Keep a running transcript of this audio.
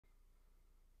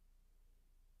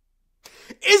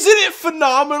Isn't it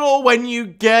phenomenal when you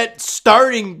get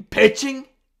starting pitching?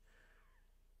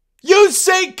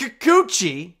 Yusei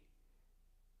Kikuchi.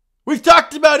 We've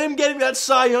talked about him getting that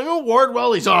Cy Young Award.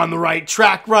 Well, he's on the right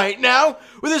track right now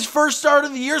with his first start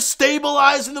of the year,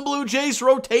 stabilizing the Blue Jays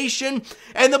rotation.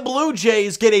 And the Blue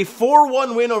Jays get a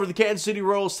 4-1 win over the Kansas City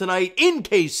Royals tonight in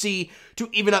KC to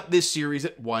even up this series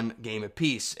at 1 game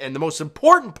apiece. And the most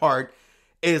important part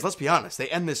is, let's be honest, they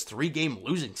end this 3-game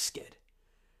losing skid.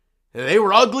 They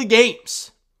were ugly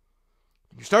games.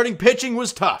 Your starting pitching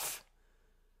was tough.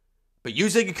 But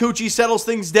Yusei Kikuchi settles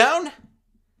things down.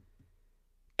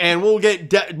 And we'll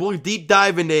deep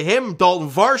dive into him.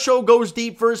 Dalton Varsho goes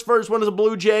deep for his first one as a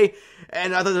Blue Jay.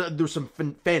 And I thought there was some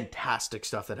fantastic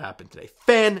stuff that happened today.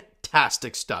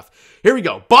 Fantastic stuff. Here we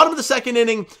go. Bottom of the second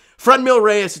inning. Franmil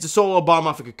Reyes, it's a solo bomb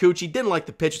off of Kikuchi. Didn't like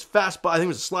the pitch. It's fastball. I think it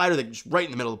was a slider that just right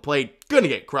in the middle of the plate. Gonna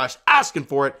get crushed. Asking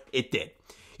for it. It did.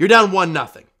 You're down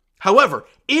 1-0. However,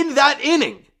 in that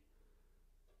inning,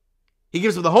 he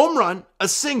gives up the home run, a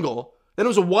single. Then it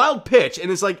was a wild pitch. And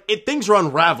it's like, things are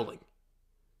unraveling.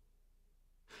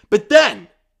 But then,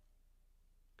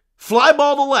 fly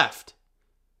ball to left.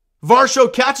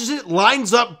 Varsho catches it,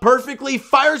 lines up perfectly,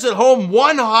 fires it home,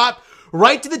 one hop,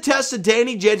 right to the test of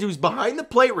Danny Jens, who's behind the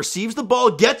plate, receives the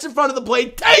ball, gets in front of the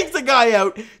plate, takes the guy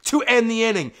out to end the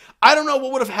inning. I don't know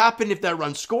what would have happened if that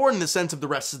run scored in the sense of the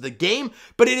rest of the game,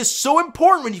 but it is so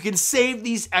important when you can save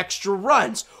these extra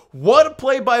runs. What a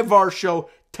play by Varsho,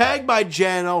 tagged by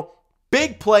Jano,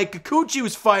 big play. Kikuchi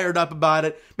was fired up about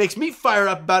it. Makes me fired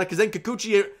up about it because then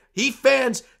Kikuchi, he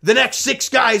fans the next 6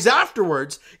 guys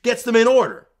afterwards, gets them in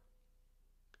order.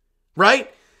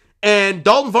 Right? And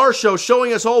Dalton Varsho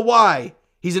showing us all why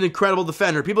he's an incredible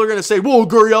defender. People are going to say, well,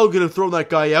 Gurriel could have thrown that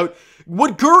guy out.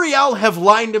 Would Gurriel have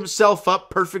lined himself up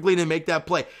perfectly to make that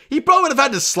play? He probably would have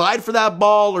had to slide for that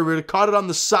ball or would have caught it on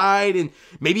the side and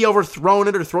maybe overthrown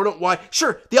it or thrown it wide.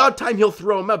 Sure, the odd time he'll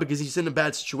throw him up because he's in a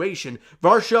bad situation.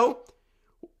 Varsho,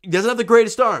 he doesn't have the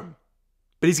greatest arm,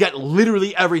 but he's got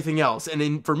literally everything else.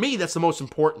 And for me, that's the most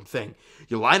important thing.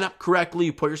 You line up correctly.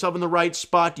 You put yourself in the right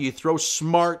spot. Do you throw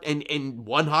smart and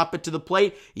one-hop it to the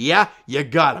plate? Yeah, you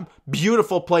got him.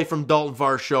 Beautiful play from Dalton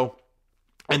Varsho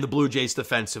and the Blue Jays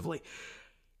defensively.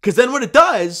 Because then what it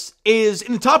does is,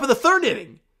 in the top of the third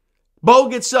inning, Bo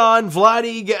gets on,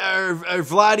 Vladdy,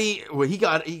 well, he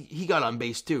got on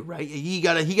base too, right? He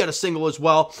got a single as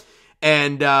well.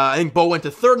 And I think Bo went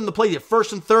to third in the plate. At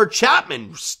first and third,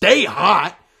 Chapman, stay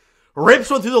hot. Rips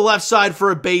one through the left side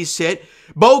for a base hit.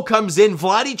 Bo comes in.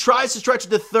 Vladdy tries to stretch it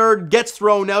to third. Gets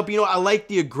thrown out. But, I like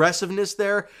the aggressiveness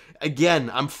there.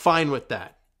 Again, I'm fine with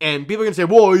that. And people are going to say,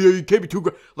 whoa, you can't be too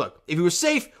aggressive. Look, if he was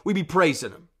safe, we'd be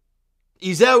praising him.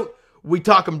 He's out. We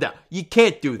talk him down. You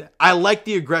can't do that. I like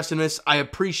the aggressiveness. I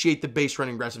appreciate the base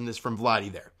running aggressiveness from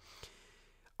Vladdy there.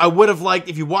 I would have liked,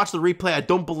 if you watch the replay, I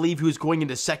don't believe he was going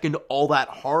into second all that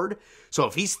hard. So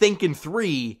if he's thinking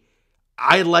 3,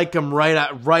 I like him right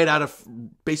out of,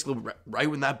 basically right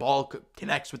when that ball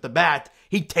connects with the bat,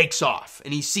 he takes off.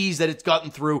 And he sees that it's gotten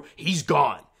through, he's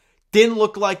gone. Didn't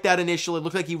look like that initially. It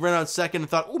looked like he ran on second and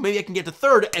thought, oh, maybe I can get to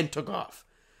third, and took off.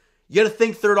 You got to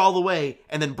think third all the way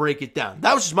and then break it down.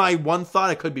 That was just my one thought.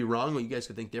 I could be wrong. You guys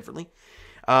could think differently.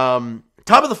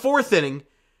 Top of the fourth inning,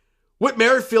 Whit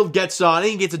Merrifield gets on,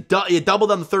 and he gets a double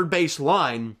down the third base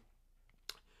line.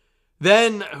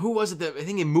 Then, who was it that, I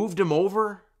think he moved him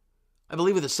over? I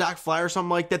believe with a sac fly or something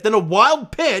like that. Then a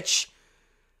wild pitch.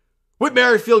 Whit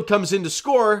Merrifield comes in to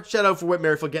score. Shout out for Whit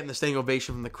Merrifield getting the standing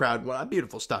ovation from the crowd. Wow,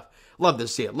 beautiful stuff. Love to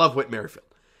see it. Love Whit Merrifield.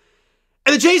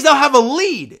 And the Jays now have a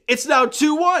lead. It's now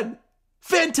 2-1.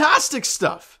 Fantastic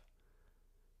stuff.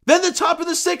 Then the top of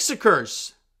the 6th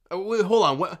occurs. Hold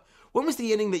on. When was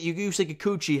the inning that Yusei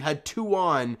Kikuchi had 2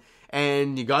 on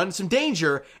and you got in some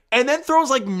danger and then throws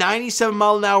like 97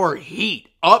 mile an hour heat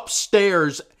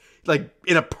upstairs, like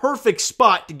in a perfect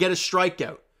spot to get a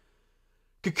strikeout?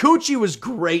 Kikuchi was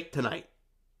great tonight.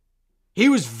 He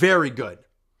was very good.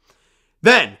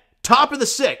 Then, top of the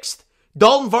 6th,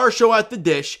 Dalton Varsho at the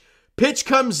dish. Pitch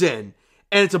comes in,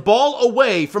 and it's a ball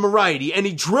away from a righty, and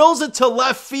he drills it to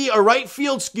left field,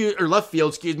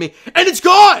 and it's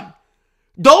gone!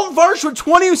 Dalton Varsho had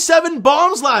 27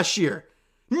 bombs last year.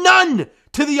 None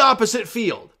to the opposite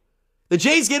field. The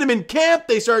Jays get him in camp.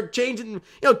 They start changing,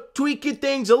 tweaking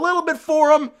things a little bit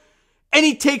for him. And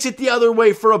he takes it the other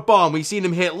way for a bomb. We've seen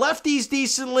him hit lefties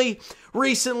decently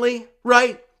recently,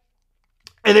 right?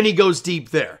 And then he goes deep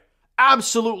there.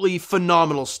 Absolutely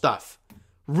phenomenal stuff.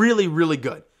 Really, really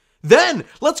good. Then,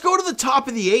 let's go to the top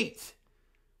of the 8th.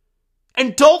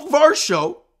 And Dalton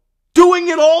Varsho doing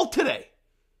it all today.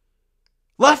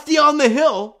 Lefty on the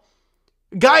hill.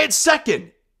 Guy at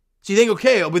second. So you think,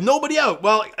 okay, with nobody out,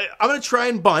 well, I'm going to try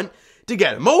and bunt to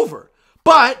get him over.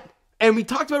 But, and we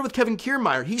talked about it with Kevin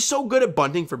Kiermaier, he's so good at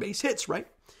bunting for base hits, right?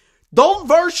 Dalton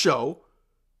Varsho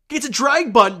gets a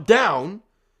drag bunt down,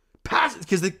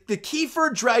 because the key for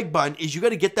a drag bunt is you got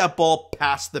to get that ball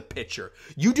past the pitcher.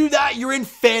 You do that, you're in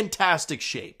fantastic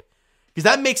shape. Because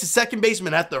that makes the second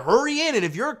baseman have to hurry in, and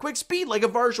if you're a quick speed like a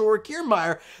Varsho or a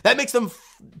Kiermaier, that makes them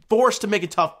forced to make a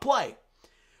tough play.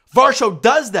 Varsho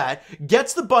does that,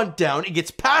 gets the bunt down, it gets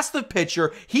past the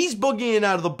pitcher, he's boogieing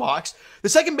out of the box. The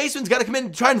second baseman's got to come in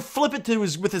and try and flip it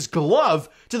with his glove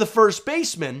to the first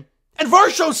baseman, and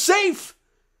Varsho's safe!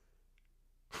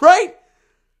 Right?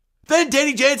 Then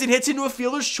Danny Jansen hits into a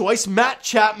fielder's choice, Matt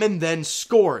Chapman then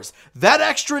scores. That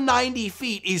extra 90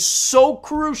 feet is so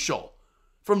crucial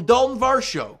from Dalton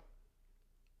Varsho.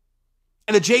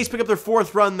 And the Jays pick up their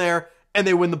fourth run there, and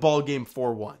they win the ball game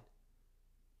 4-1.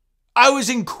 I was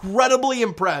incredibly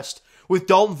impressed with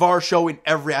Dalton Varsho in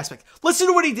every aspect. Listen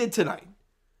to what he did tonight.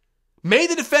 Made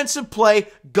the defensive play,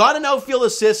 got an outfield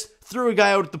assist, threw a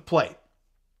guy out at the plate.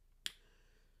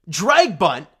 Drag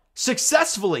bunt,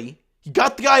 successfully, you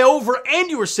got the guy over and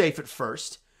you were safe at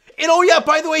first. And oh yeah,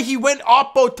 by the way, he went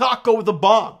oppo taco with a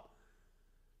bomb.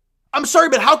 I'm sorry,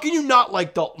 but how can you not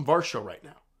like Dalton Varsho right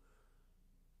now?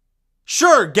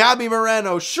 Sure, Gabby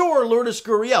Moreno. Sure, Lourdes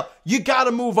Gurriel. You got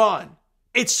to move on.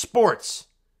 It's sports.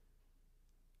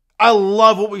 I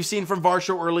love what we've seen from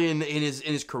Varsho early in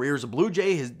his career as a Blue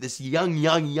Jay, this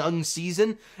young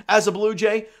season as a Blue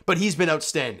Jay, but he's been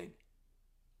outstanding.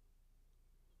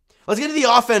 Let's get to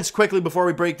the offense quickly before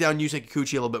we break down Yusei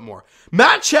Kikuchi a little bit more.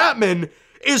 Matt Chapman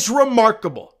is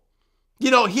remarkable. You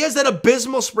know, he has that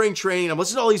abysmal spring training. I'm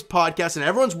listening to all these podcasts, and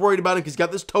everyone's worried about him because he's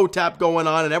got this toe tap going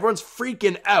on, and everyone's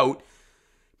freaking out.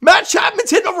 Matt Chapman's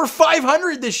hitting over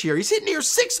 500 this year. He's hitting near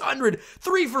 600.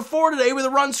 3 for 4 today with a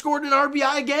run scored and an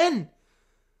RBI again.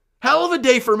 Hell of a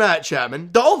day for Matt Chapman.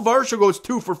 Dalton Varsho goes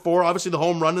 2 for 4. Obviously the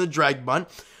home run and the drag bunt.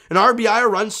 An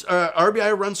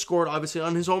RBI run scored obviously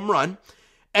on his home run.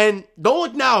 And don't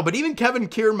look now, but even Kevin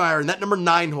Kiermaier in that number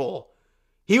 9 hole,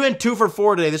 he went 2 for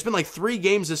 4 today. There's been like 3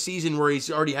 games this season where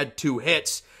he's already had 2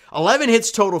 hits. 11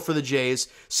 hits total for the Jays.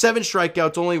 7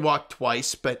 strikeouts, only walked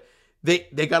twice, but they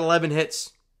got 11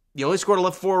 hits. You only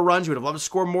scored 4 runs. You would have loved to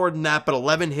score more than that, but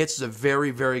 11 hits is a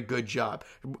very, very good job.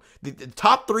 The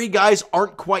top 3 guys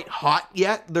aren't quite hot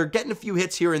yet. They're getting a few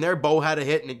hits here and there. Bo had a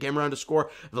hit and it came around to score.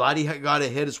 Vladdy got a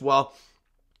hit as well,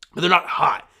 but they're not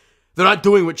hot. They're not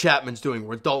doing what Chapman's doing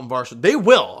with Dalton Varsho. They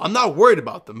will. I'm not worried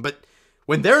about them, but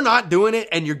when they're not doing it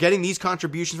and you're getting these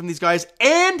contributions from these guys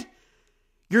and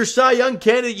your Cy Young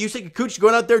candidate, Yusei Kikuchi,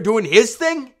 going out there doing his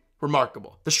thing,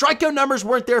 remarkable. The strikeout numbers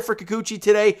weren't there for Kikuchi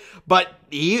today, but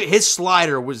his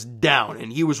slider was down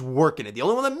and he was working it. The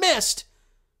only one that missed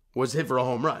was hit for a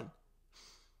home run.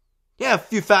 Yeah, a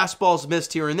few fastballs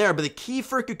missed here and there, but the key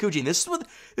for Kikuchi,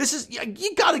 and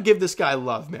you got to give this guy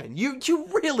love, man. You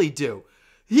really do.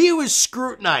 He was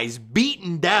scrutinized,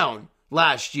 beaten down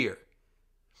last year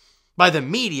by the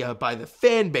media, by the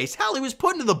fan base. Hell, he was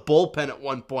put into the bullpen at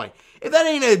one point. If that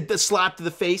ain't a slap to the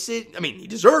face, he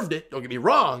deserved it, don't get me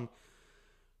wrong.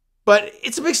 But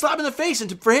it's a big slap in the face,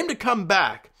 and for him to come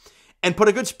back and put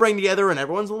a good spring together, and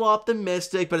everyone's a little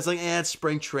optimistic, but it's like, it's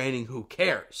spring training, who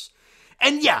cares?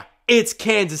 And yeah, it's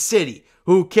Kansas City,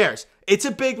 who cares? It's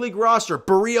a big league roster.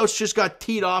 Barrios just got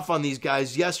teed off on these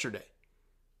guys yesterday.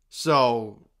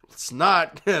 So, let's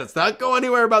not go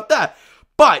anywhere about that.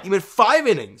 But, you went 5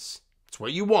 innings. That's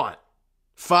what you want.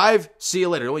 5, see you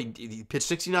later. He pitched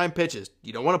 69 pitches.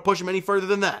 You don't want to push him any further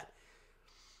than that.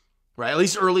 Right? At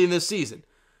least early in this season.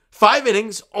 5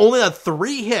 innings, only had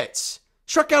 3 hits.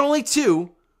 Struck out only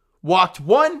 2. Walked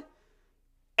 1.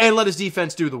 And let his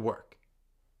defense do the work.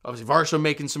 Obviously, Varsho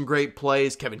making some great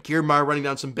plays. Kevin Kiermaier running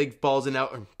down some big balls in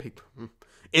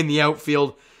the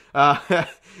outfield.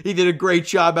 He did a great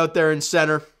job out there in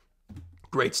center.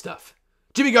 Great stuff.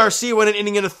 Jimmy Garcia went an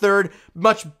inning and a third.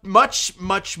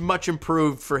 Much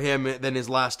improved for him than his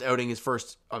last outing, his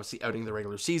first, obviously, outing of the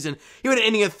regular season. He went an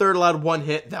inning and a third, allowed 1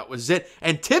 hit. That was it.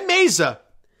 And Tim Meza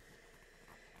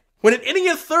went an inning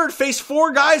and a third, faced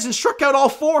 4 guys and struck out all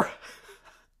 4.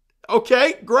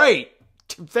 Okay, great.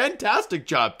 Fantastic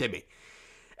job, Timmy.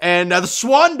 And the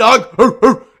Swan Dog,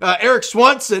 Eric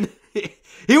Swanson,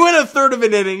 he went a third of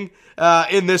an inning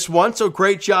in this one, so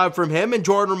great job from him. And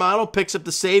Jordan Romano picks up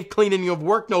the save, clean inning of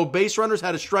work, no base runners,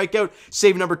 had a strikeout,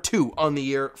 save number 2 on the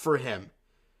year for him.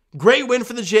 Great win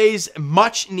for the Jays,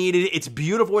 much needed. It's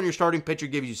beautiful when your starting pitcher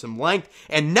gives you some length.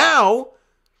 And now,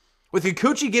 with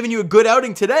Kikuchi giving you a good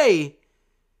outing today,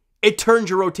 it turns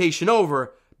your rotation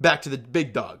over back to the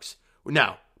big dogs.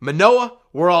 Now, Manoah,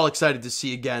 we're all excited to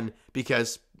see again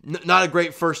because Not a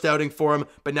great first outing for him,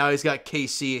 but now he's got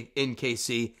KC in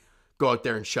KC. Go out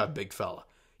there and shut big fella.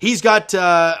 He's on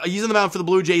the mound for the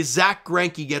Blue Jays. Zach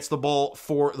Greinke gets the ball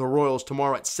for the Royals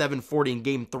tomorrow at 7:40 in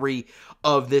Game 3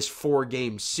 of this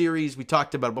 4-game series. We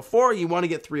talked about it before. You want to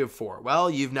get 3 of 4.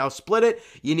 Well, you've now split it.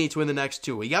 You need to win the next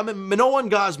 2. We got Manoah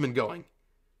and Gausman going.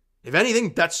 If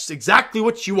anything, that's exactly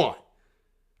what you want.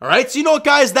 All right, so you know what,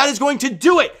 guys? That is going to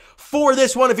do it for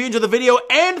this one. If you enjoyed the video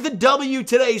and the W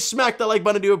today, smack that like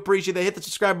button. I do appreciate that. Hit the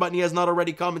subscribe button. You guys not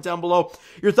already. Comment down below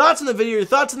your thoughts on the video, your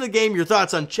thoughts on the game, your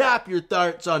thoughts on Chap, your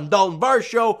thoughts on Dalton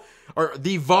Varsho, or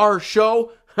the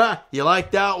Varsho. Ha, you like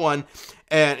that one.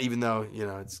 And even though,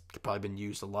 it's probably been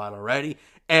used a lot already.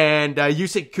 And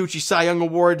Kikuchi Cy Young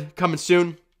Award coming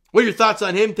soon. What are your thoughts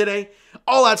on him today?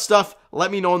 All that stuff, let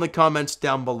me know in the comments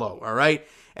down below, all right?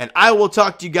 And I will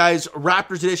talk to you guys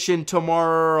Raptors edition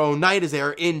tomorrow night as they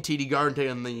are in TD Garden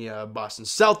taking the Boston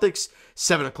Celtics.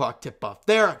 7 o'clock tip-off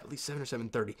there, at least 7 or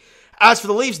 7:30. As for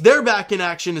the Leafs, they're back in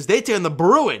action as they take on the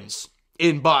Bruins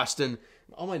in Boston.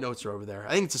 All my notes are over there.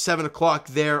 I think it's a 7 o'clock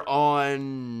there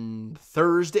on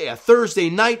Thursday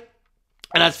night.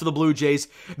 And as for the Blue Jays,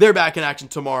 they're back in action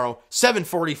tomorrow.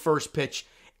 7:40 first pitch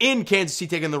in Kansas City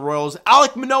taking the Royals.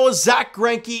 Alek Manoah, Zach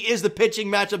Greinke is the pitching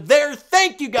matchup there.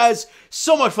 Thank you guys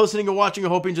so much for listening and watching. I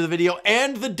hope you enjoyed the video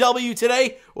and the W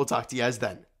today. We'll talk to you guys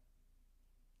then.